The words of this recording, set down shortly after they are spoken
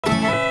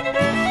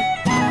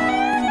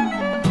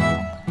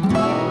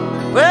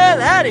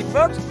howdy,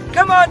 folks.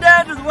 Come on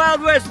down to the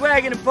Wild West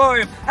Wagon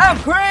Emporium. I'm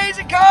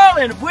Crazy Carl,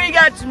 and we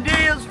got some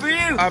deals for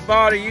you. I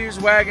bought a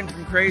used wagon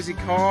from Crazy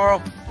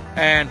Carl,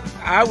 and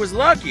I was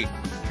lucky,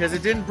 because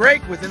it didn't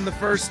break within the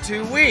first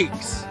 2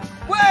 weeks.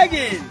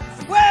 Wagons!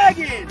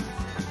 Wagons!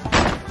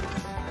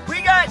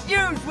 We got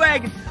used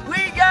wagons.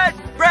 We got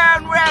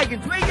brown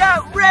wagons. We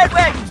got red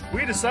wagons.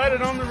 We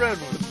decided on the red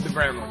one. The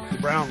brown one. The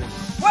brown one.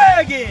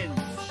 Wagons!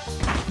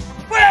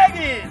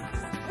 Wagons!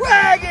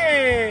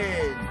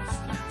 Wagons!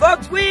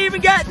 Folks, we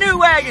even got new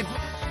wagons.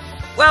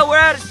 Well, we're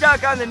out of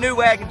stock on the new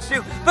wagons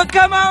too, but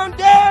come on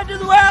down to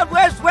the Wild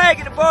West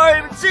Wagon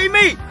Emporium and see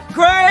me,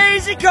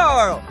 Crazy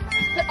Carl.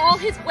 But all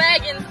his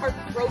wagons are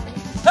broken.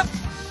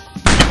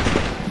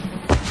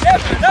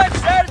 Never an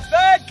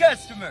unsatisfied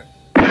customer.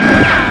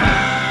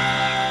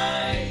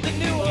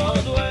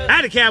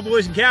 Howdy,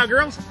 cowboys and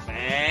cowgirls.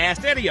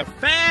 Fast Eddie of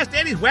Fast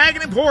Eddie's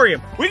Wagon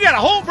Emporium. We got a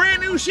whole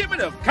brand new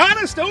shipment of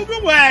Conestoga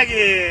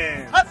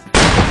wagons.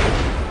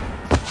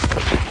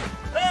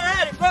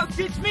 Howdy, folks,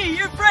 it's me,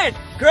 your friend,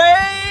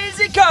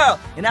 Crazy Carl.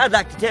 And I'd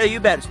like to tell you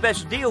about a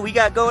special deal we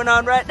got going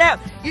on right now.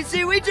 You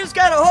see, we just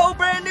got a whole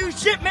brand new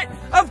shipment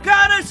of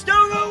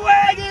Conestoga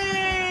wagons.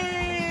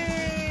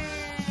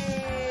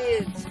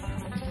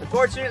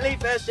 Unfortunately,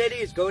 Fast Eddie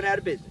is going out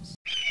of business.